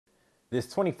This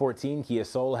 2014 Kia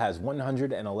Soul has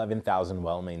 111,000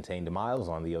 well-maintained miles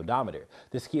on the odometer.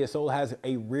 This Kia Soul has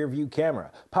a rear-view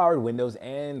camera, powered windows,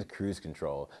 and cruise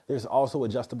control. There's also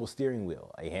adjustable steering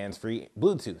wheel, a hands-free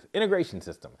Bluetooth integration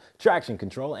system, traction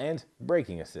control, and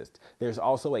braking assist. There's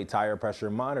also a tire pressure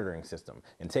monitoring system,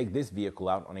 and take this vehicle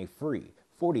out on a free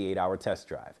 48-hour test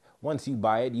drive. Once you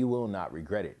buy it, you will not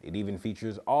regret it. It even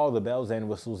features all the bells and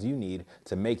whistles you need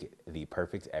to make it the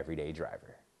perfect everyday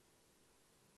driver.